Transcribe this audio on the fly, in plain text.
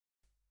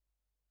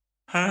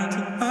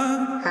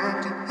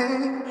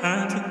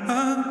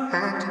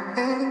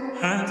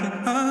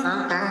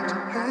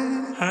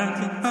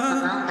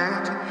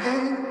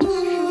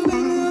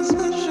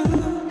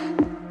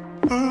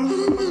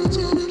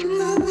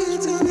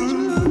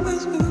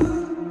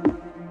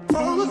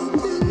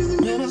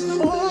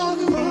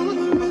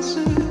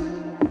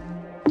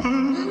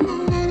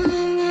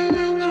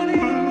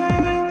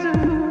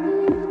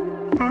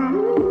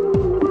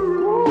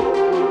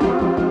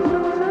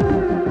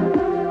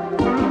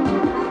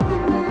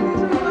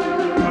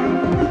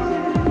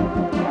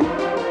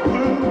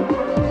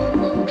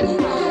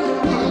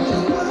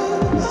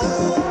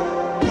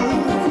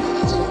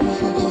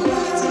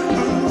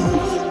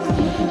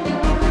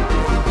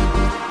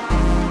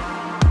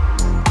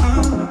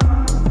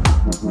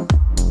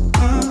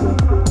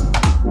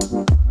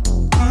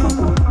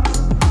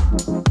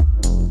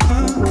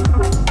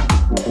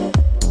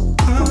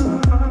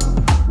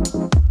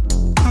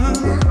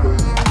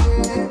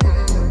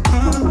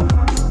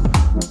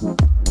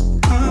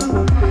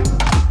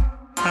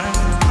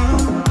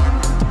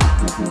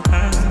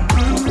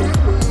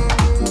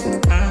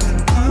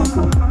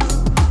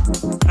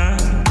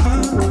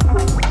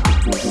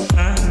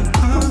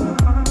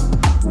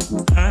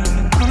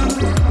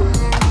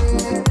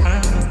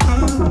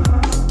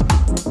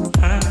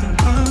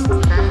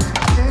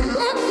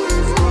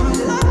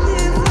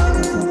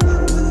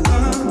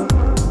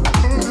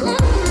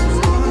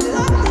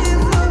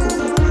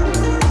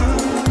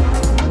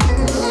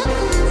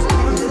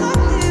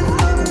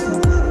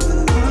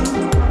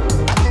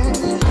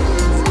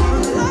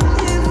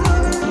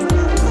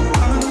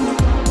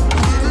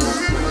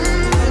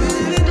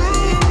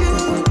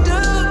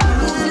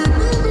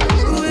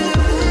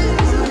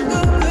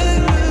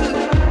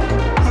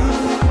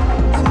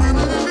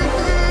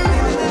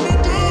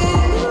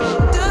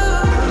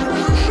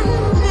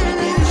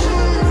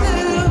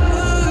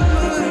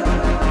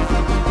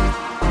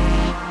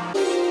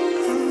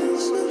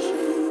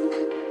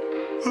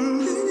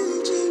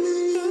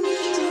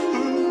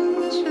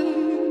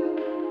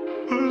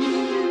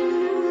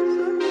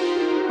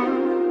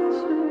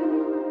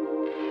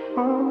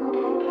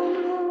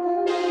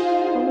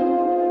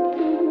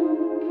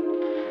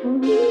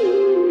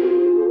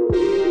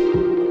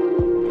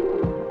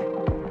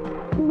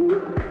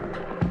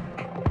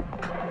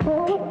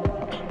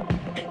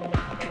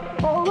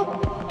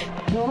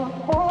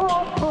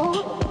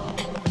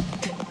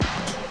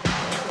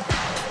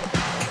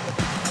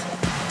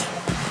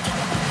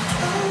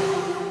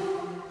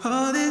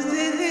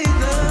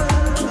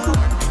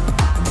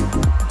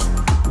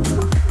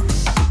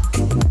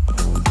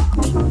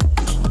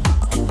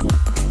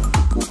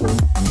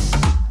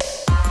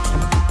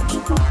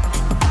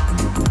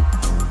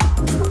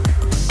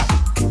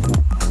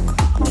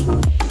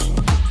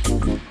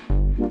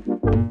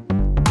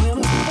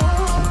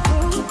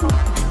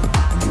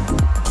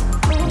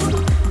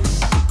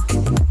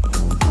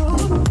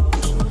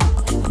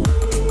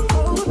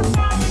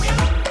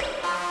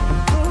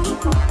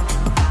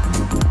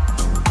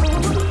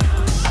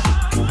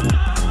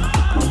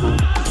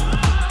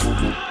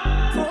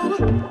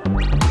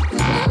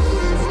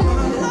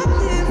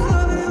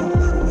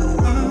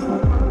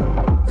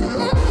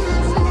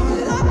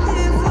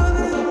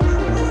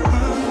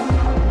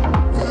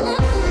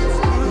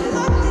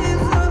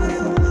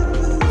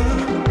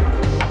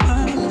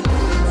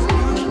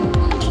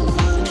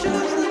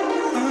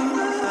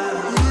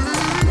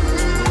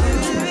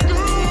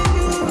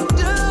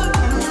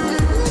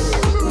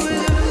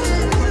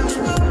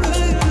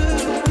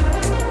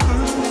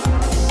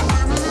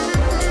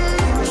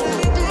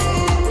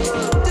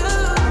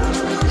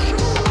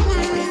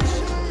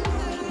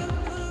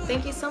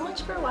Thank you so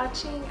much for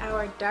watching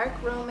our dark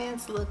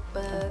romance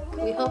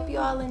lookbook. We hope you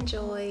all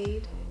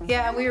enjoyed.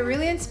 Yeah, we were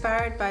really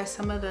inspired by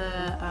some of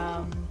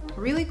the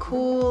really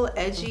cool,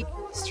 edgy,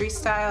 street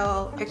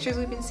style pictures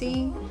we've been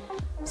seeing.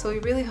 So we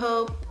really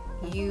hope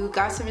you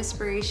got some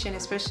inspiration,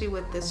 especially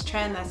with this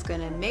trend that's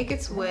gonna make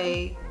its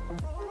way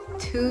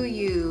to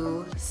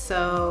you.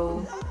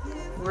 So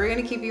we're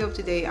gonna keep you up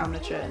to date on the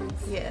trends.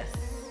 Yes.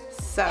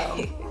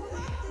 So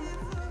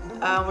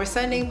we're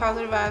sending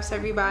positive vibes to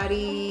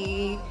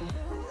everybody,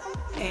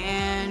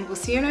 and we'll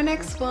see you in our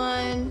next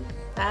one.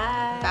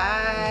 Bye.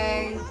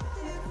 Bye.